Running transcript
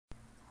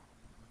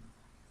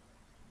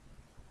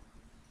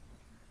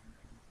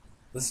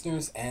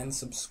Listeners and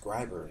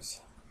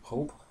subscribers,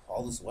 hope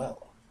all is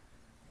well.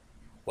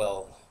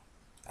 Well,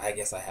 I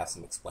guess I have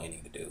some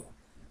explaining to do.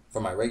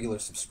 For my regular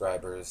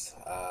subscribers,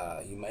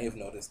 you may have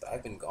noticed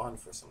I've been gone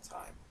for some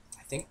time.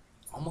 I think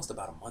almost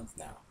about a month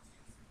now.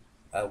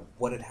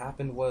 What had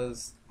happened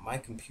was my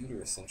computer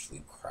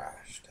essentially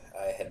crashed.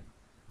 I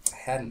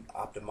hadn't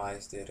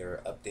optimized it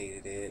or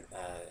updated it,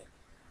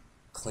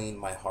 cleaned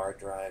my hard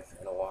drive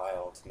in a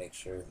while to make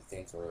sure that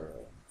things were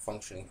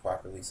functioning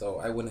properly. So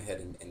I went ahead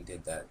and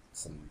did that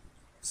some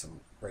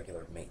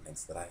regular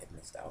maintenance that I had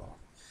missed out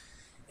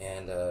on.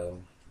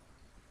 And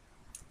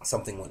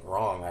something went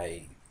wrong.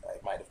 I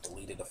might have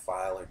deleted a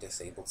file or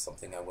disabled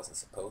something I wasn't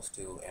supposed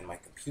to, and my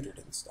computer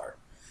didn't start.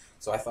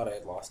 So I thought I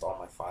had lost all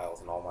my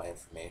files and all my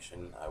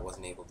information. I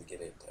wasn't able to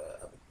get it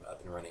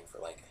up and running for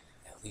like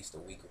at least a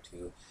week or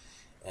two.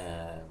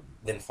 And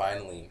then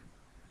finally,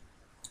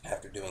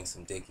 after doing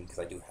some digging, because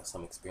I do have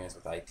some experience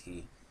with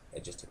IT,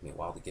 it just took me a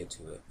while to get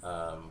to it.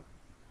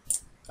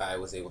 I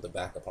was able to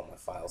back up all my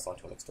files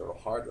onto an external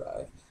hard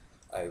drive.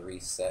 I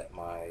reset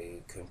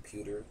my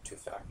computer to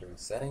factory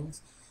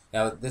settings.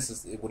 Now, it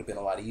would have been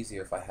a lot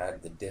easier if I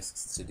had the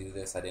disks to do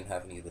this. I didn't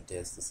have any of the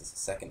disks. This is a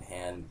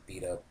second-hand,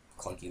 beat-up,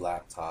 clunky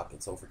laptop.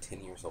 It's over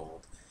 10 years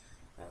old.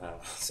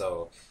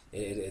 So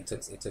it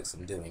took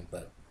some doing,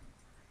 but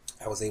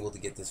I was able to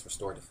get this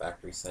restored to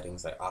factory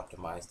settings. I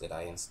optimized it.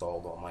 I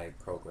installed all my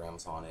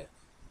programs on it.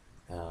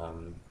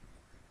 Um,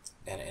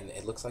 and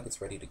it looks like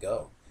it's ready to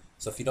go.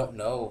 So if you don't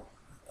know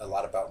a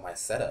lot about my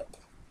setup,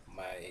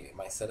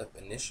 my setup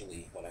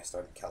initially when I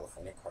started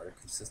California Carter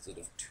consisted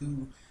of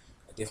two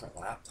different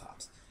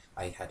laptops.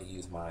 I had to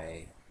use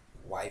my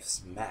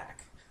wife's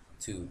Mac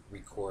to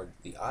record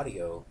the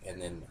audio,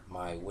 and then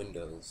my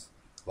Windows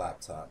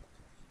laptop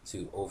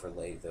to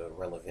overlay the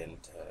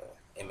relevant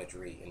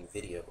imagery and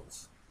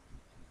videos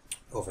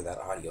over that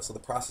audio. So the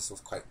process was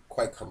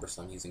quite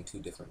cumbersome, using two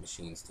different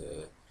machines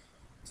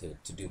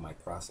to do my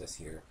process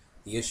here.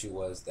 The issue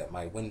was that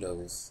my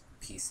Windows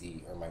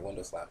PC or my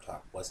Windows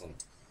laptop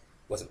wasn't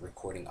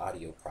recording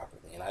audio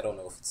properly, and I don't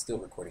know if it's still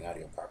recording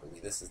audio properly.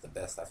 This is the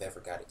best I've ever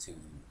got it to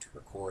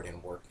record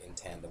and work in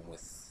tandem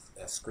with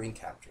a screen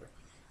capture.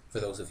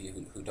 For those of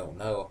you who don't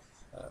know,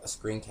 a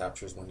screen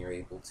capture is when you're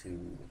able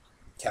to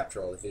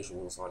capture all the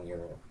visuals on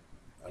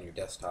your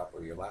desktop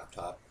or your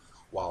laptop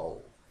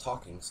while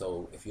talking.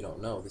 So if you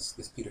don't know,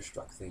 this Peter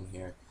Struck thing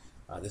here,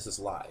 this is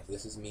live.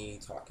 This is me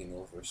talking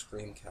over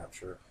screen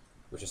capture,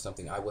 which is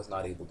something I was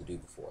not able to do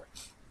before.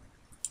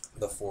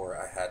 Before,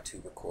 I had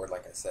to record,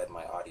 like I said,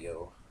 my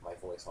audio, my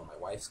voice on my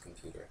wife's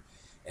computer,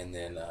 and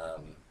then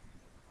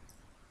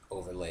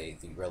overlay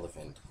the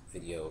relevant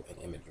video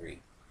and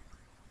imagery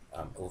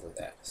over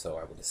that. So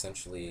I would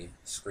essentially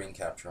screen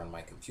capture on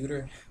my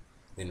computer,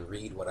 then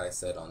read what I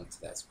said onto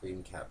that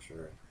screen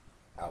capture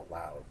out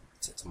loud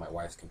to my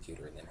wife's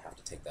computer, and then have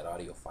to take that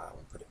audio file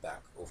and put it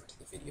back over to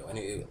the video. And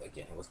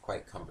again, it was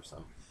quite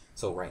cumbersome.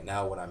 So right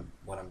now, what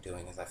I'm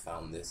doing is I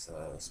found this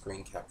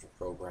screen capture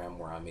program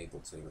where I'm able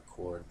to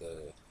record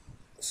the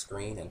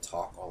screen and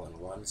talk all in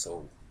one.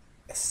 So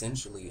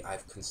essentially,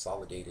 I've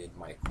consolidated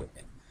my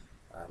equipment.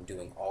 I'm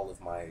doing all of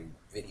my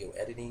video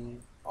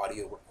editing,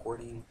 audio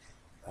recording,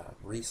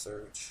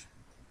 research,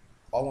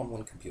 all on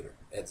one computer.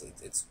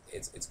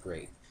 It's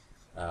great.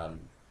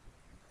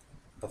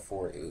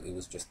 Before it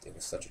was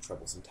such a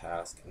troublesome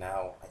task.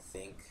 Now I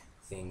think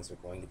things are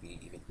going to be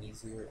even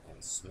easier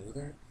and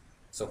smoother.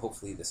 So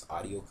hopefully this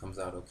audio comes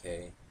out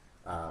okay.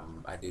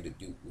 I did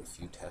do a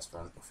few test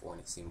runs before,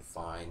 and it seemed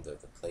fine. The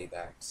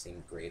playback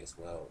seemed great as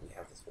well. We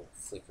have this little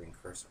flickering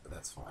cursor, but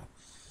that's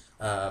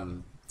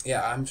fine.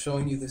 Yeah, I'm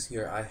showing you this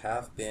here. I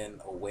have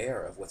been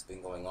aware of what's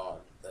been going on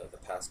the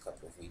past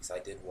couple of weeks. I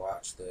did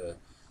watch the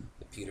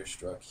Peter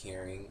Struck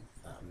hearing.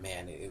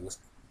 Man, it was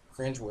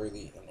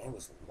cringeworthy, and it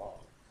was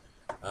long.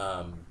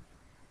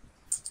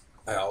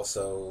 I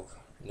also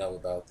know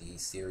about the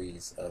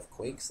series of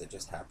quakes that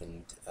just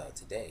happened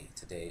today.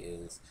 Today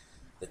is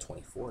the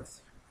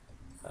 24th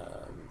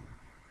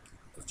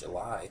of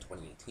July,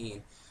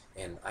 2018,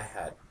 and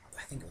I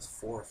think it was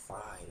 4 or 5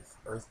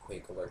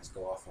 earthquake alerts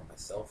go off on my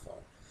cell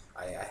phone.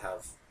 I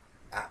have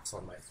apps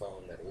on my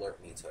phone that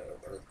alert me to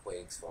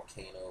earthquakes,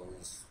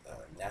 volcanoes,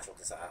 natural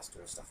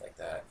disasters, stuff like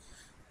that,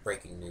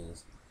 breaking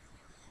news.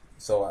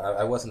 So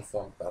I was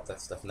informed about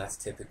that stuff, and that's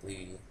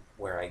typically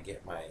where I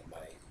get my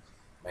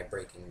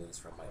breaking news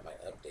from, my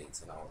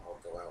updates, and I'll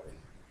go out and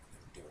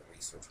do a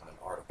research on an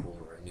article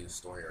or a news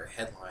story or a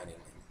headline and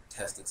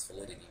test its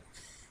validity.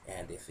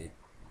 And if it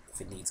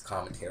needs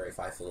commentary, if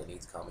I feel it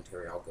needs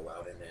commentary, I'll go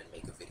out and then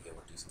make a video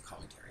or do some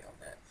commentary on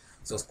that.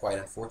 So it's quite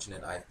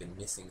unfortunate I've been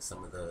missing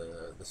some of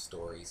the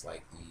stories,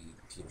 like the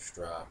Peter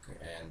Struck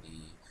and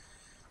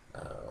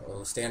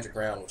the Stand Your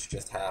Ground, which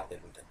just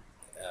happened.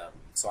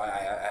 So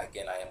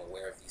again, I am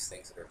aware of these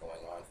things that are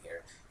going on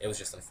here. It was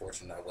just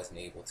unfortunate I wasn't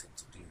able to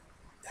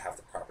have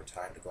the proper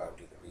time to go out and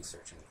do the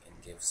research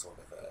and give sort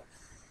of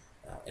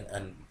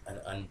an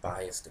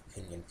unbiased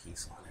opinion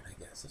piece on it,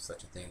 I guess, if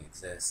such a thing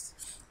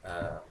exists.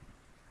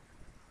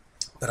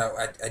 But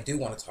I do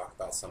want to talk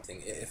about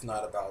something, if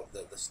not about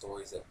the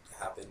stories that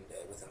happened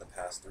within the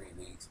past 3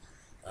 weeks.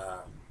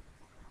 Um,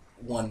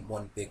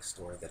 one big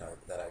story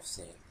that I've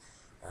seen.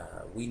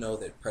 We know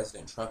that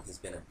President Trump has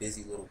been a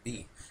busy little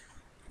bee.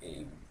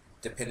 Eh,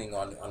 Depending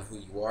on who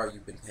you are,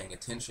 you've been paying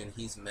attention.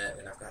 He's met,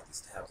 and I've got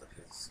these tabs up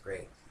here. This is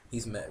great.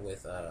 He's met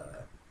with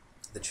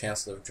the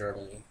Chancellor of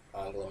Germany,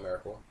 Angela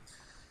Merkel,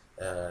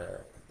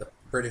 the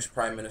British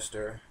Prime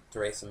Minister,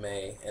 Theresa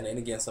May, and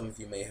again, some of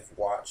you may have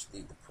watched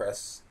the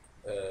press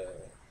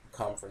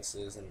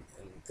conferences and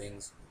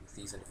things with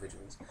these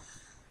individuals.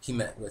 He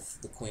met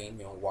with the Queen,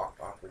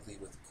 walked awkwardly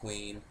with the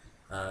Queen.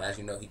 As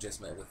you know, he just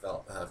met with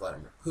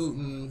Vladimir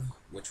Putin,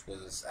 which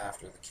was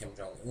after the Kim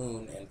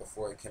Jong-un, and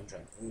before the Kim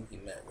Jong-un, he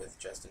met with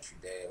Justin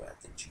Trudeau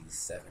at the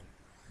G7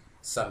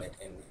 summit,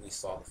 and we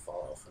saw the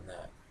fallout from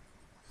that.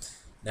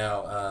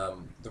 Now,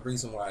 the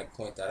reason why I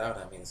point that out,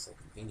 I mean, it's so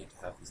convenient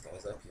to have these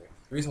guys up here.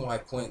 The reason why I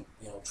point,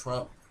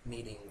 Trump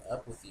meeting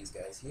up with these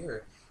guys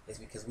here is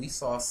because we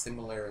saw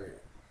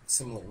similar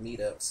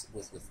meetups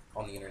with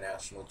on the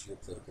international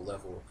geopolitical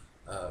level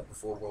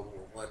before World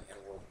War I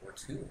and World War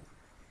II.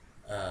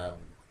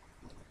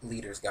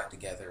 Leaders got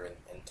together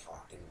and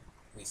talked, and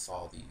we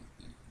saw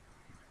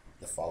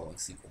the following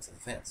sequence of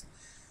events.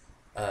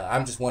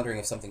 I'm just wondering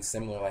if something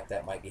similar like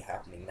that might be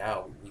happening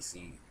now. We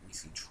see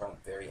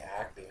Trump very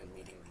active in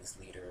meeting these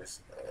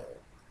leaders.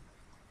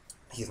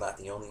 He's not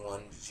the only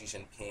one. Xi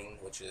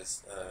Jinping, which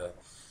is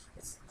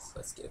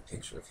let's get a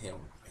picture of him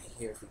right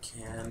here if we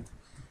can.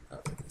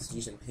 Xi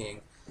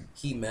Jinping,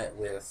 he met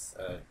with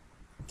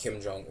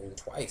Kim Jong-un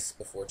twice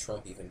before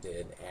Trump even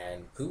did,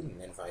 and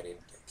Putin invited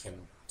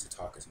Kim to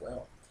talk as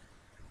well.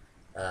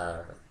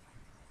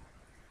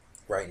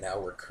 Right now,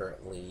 we're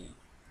currently,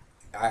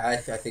 I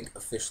think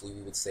officially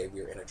we would say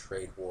we're in a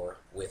trade war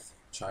with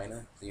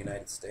China, the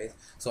United States.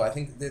 So I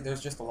think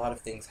there's just a lot of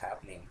things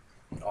happening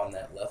on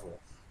that level,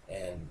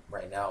 and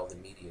right now the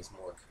media is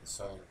more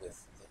concerned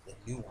with the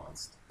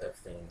nuance of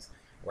things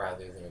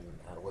rather than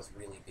what's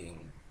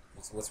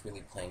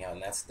really playing out,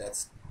 and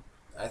that's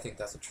I think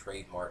that's a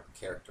trademark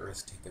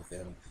characteristic of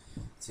them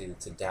to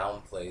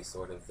downplay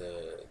sort of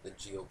the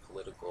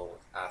geopolitical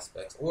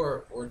aspects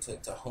or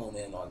to hone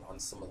in on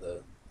some of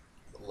the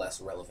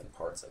less relevant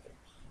parts of it.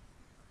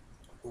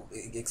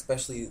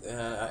 Especially,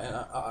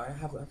 I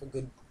have a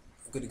good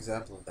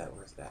example of that.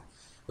 Where's that?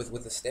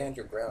 With the Stand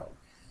Your Ground.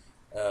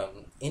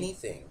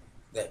 Anything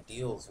that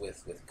deals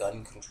with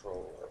gun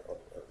control or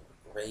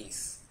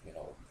race,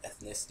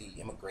 ethnicity,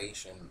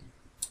 immigration,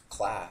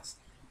 class,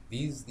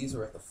 these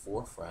are at the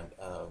forefront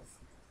of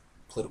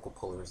political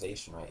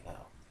polarization right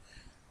now.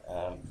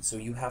 So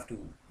you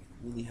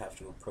really have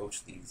to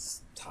approach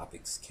these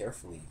topics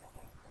carefully.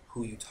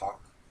 Who you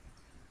talk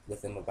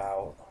with them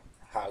about,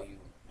 how you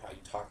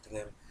talk to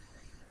them.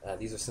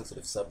 These are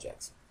sensitive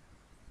subjects.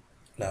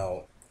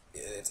 Now,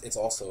 it's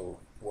also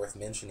worth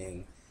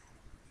mentioning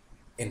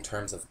in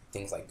terms of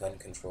things like gun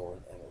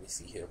control and what we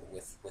see here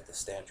with the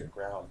Stand Your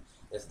Ground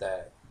is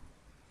that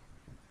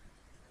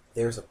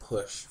there's a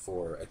push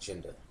for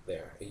agenda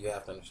there. You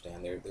have to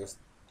understand there's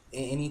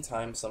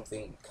anytime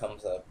something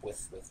comes up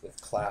with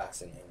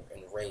class and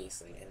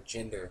race and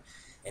gender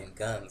and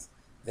guns,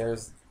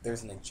 there's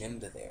an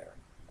agenda there.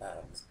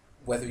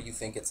 Whether you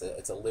think it's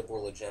a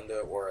liberal agenda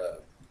or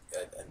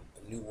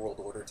a new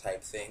world order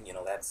type thing,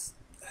 that's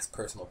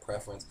personal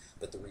preference.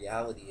 But the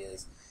reality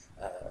is,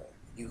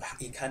 you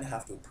kind of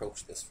have to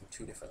approach this from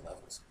two different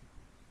levels.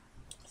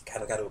 You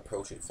kind of got to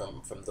approach it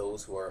from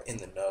those who are in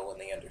the know and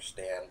they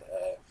understand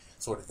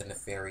sort of the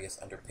nefarious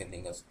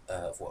underpinning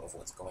of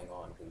what's going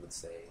on. We would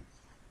say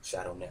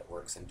shadow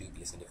networks and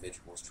dubious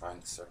individuals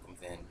trying to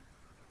circumvent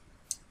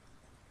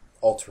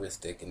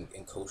altruistic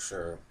and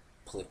kosher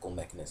political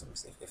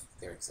mechanisms, if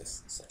there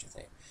exists such a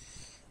thing.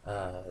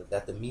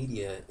 That the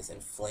media is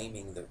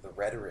inflaming the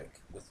rhetoric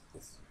with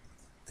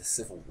the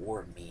Civil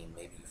War meme.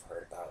 Maybe you've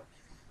heard about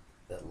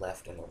the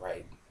left and the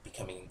right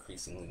becoming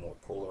increasingly more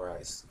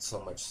polarized, so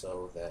much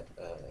so that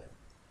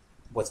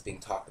what's being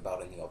talked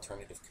about in the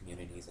alternative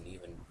communities and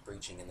even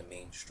breaching in the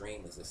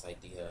mainstream is this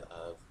idea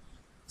of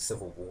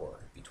civil war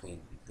between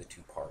the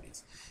two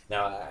parties.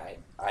 Now,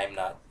 I'm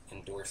not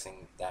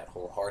endorsing that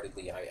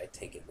wholeheartedly. I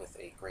take it with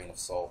a grain of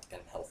salt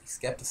and healthy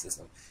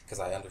skepticism, because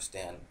I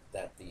understand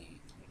that the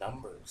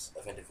numbers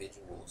of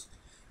individuals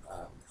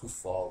who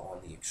fall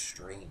on the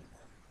extreme,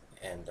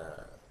 and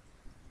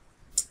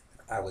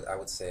I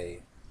would say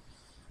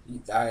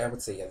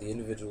yeah, the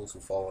individuals who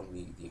fall on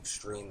the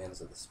extreme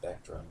ends of the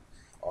spectrum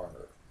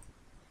are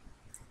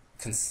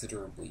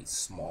considerably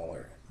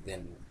smaller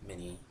than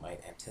many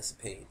might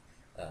anticipate.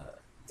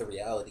 The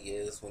reality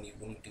is, when you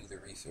do the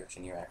research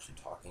and you're actually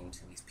talking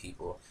to these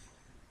people,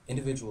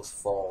 individuals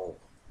fall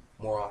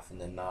more often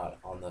than not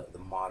on the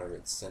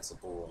moderate,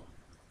 sensible,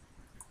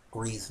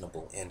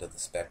 reasonable end of the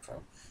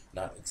spectrum,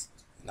 not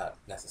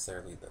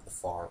necessarily the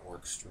far or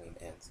extreme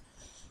ends.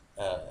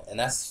 And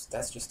that's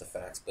just the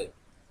facts, but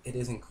it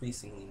is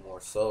increasingly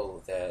more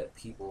so that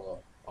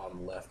people on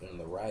the left and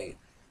the right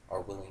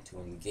are willing to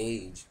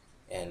engage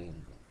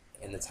in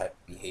the type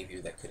of behavior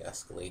that could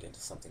escalate into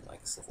something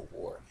like a civil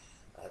war.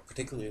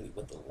 particularly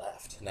with the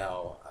left.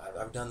 Now,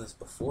 I've done this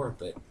before,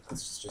 but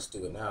let's just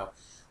do it now.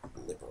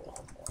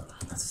 Liberal,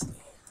 let's see.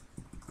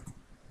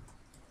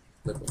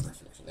 Liberal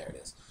definition, there it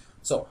is.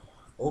 So,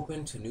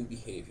 open to new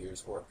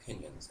behaviors or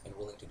opinions and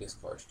willing to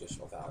discard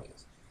traditional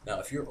values. Now,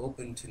 if you're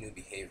open to new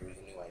behaviors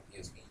and new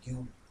ideas,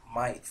 you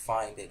might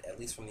find it, at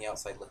least from the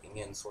outside looking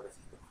in, sort of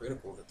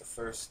hypocritical that the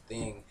first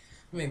thing,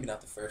 maybe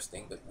not the first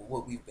thing, but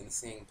what we've been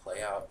seeing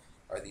play out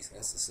are these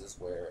instances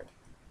where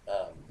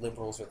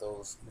liberals or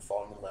those who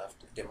fall on the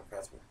left,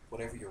 Democrats,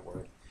 whatever your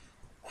word,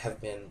 have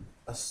been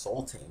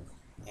assaulting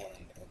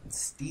and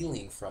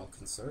stealing from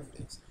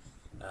conservatives.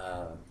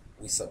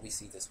 We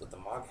see this with the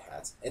MAGA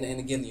hats. And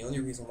again, the only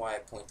reason why I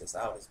point this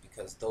out is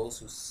because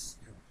those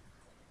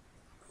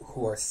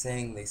who are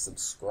saying they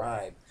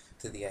subscribe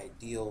to the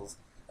ideals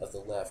of the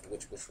left,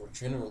 which were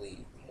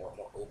generally more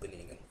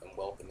opening and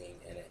welcoming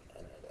and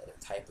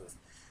a type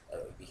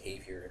of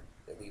behavior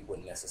that we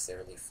wouldn't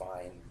necessarily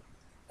find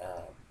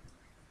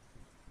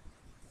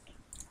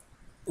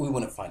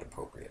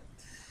appropriate.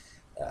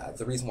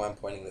 The reason why I'm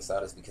pointing this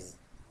out is because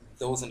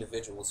those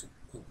individuals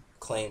who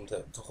claim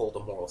to hold a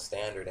moral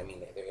standard, I mean,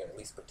 they're at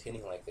least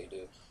pretending like they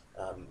do,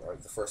 are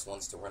the first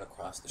ones to run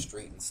across the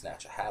street and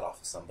snatch a hat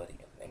off of somebody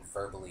and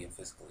verbally and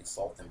physically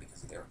assault them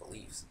because of their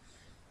beliefs.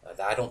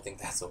 I don't think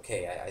that's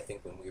okay. I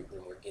think when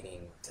we're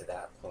getting to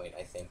that point,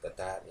 I think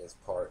that is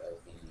part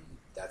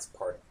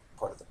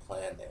of the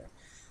plan there.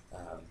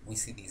 We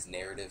see these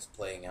narratives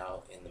playing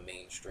out in the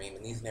mainstream,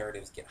 and these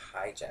narratives get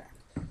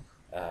hijacked.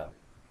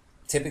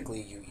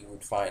 Typically, you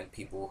would find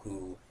people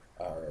who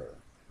are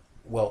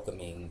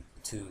welcoming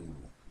to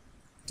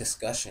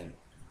discussion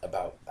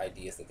about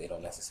ideas that they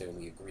don't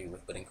necessarily agree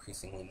with, but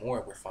increasingly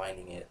more, we're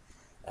finding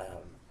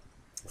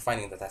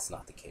that that's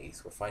not the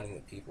case. We're finding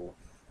that people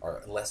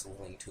are less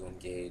willing to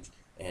engage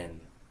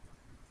in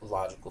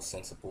logical,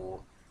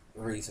 sensible,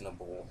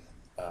 reasonable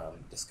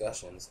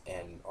discussions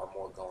and are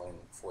more going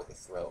for the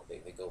throat. They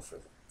go for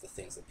the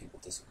things that people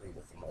disagree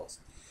with the most.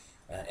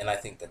 And I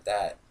think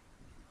that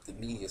the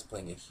media is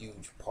playing a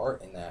huge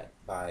part in that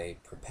by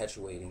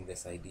perpetuating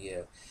this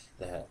idea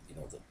that, you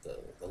know,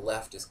 the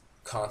left is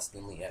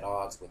constantly at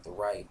odds with the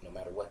right no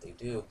matter what they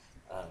do.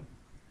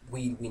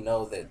 We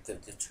know that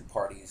the two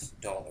parties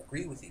don't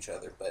agree with each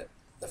other, but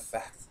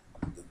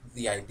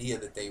the idea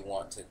that they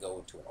want to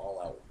go to an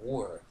all-out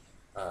war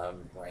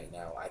right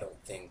now,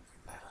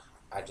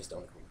 I just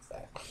don't agree with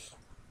that.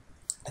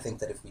 I think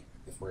that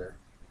if we're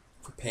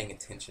paying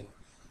attention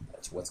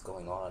to what's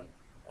going on,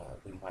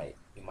 we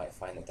might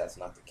find that that's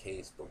not the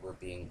case, but we're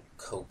being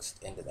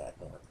coaxed into that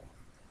more and more.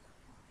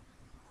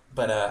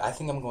 But I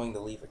think I'm going to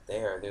leave it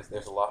there.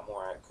 There's a lot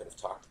more I could have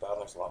talked about.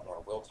 There's a lot more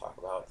I will talk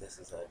about. This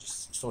is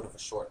just sort of a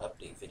short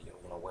update video.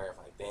 You know, where have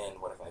I been?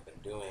 What have I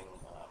been doing?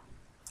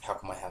 How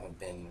come I haven't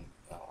been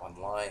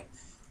online?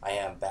 I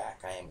am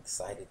back. I am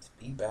excited to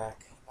be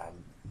back.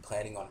 I'm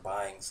planning on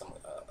buying some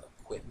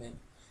equipment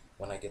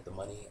when I get the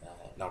money,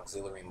 an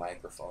auxiliary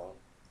microphone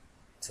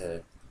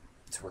to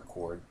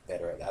record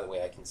better. That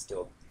way I can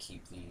still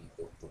keep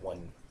the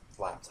one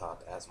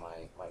laptop as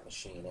my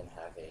machine and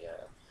have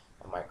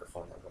a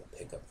microphone that will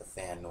pick up the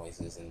fan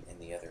noises and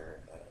the other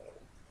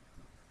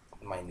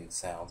minute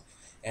sounds,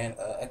 and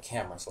a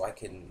camera so I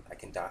can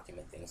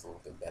document things a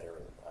little bit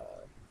better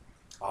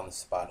on the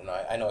spot. And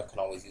I know I can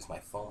always use my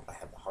phone, but I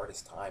have the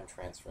hardest time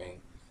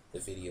transferring the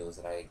videos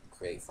that I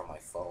create from my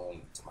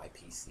phone to my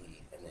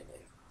PC and then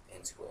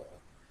into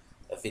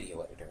a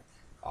video editor.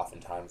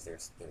 Oftentimes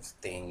there's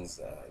things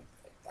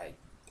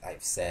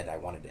I've said I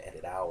wanted to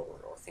edit out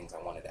or things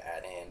I wanted to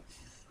add in.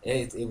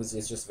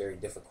 It's just very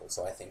difficult.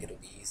 So I think it'll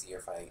be easier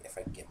if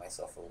I get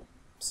myself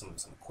some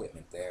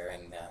equipment there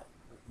and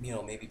you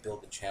know, maybe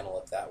build the channel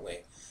up that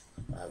way.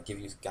 Give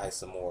you guys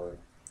some more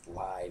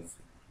live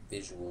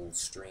visual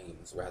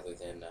streams rather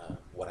than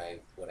what I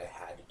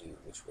had to do,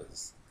 which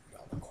was, you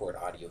know, record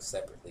audio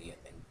separately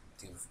and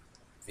do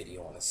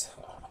video on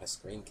a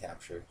screen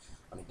capture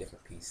on a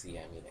different PC.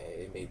 I mean,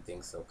 it made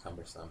things so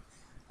cumbersome.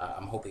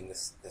 I'm hoping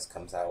this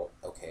comes out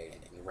okay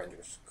and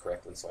renders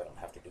correctly, so I don't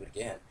have to do it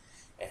again.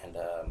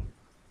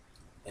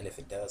 And if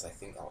it does, I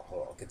think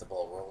I'll get the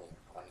ball rolling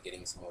on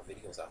getting some more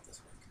videos out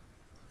this week.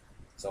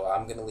 So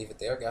I'm gonna leave it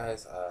there,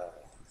 guys.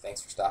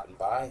 Thanks for stopping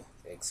by.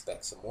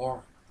 Expect some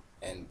more,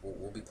 and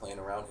we'll be playing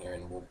around here,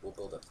 and we'll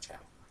build up the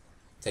channel.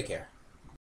 Take care.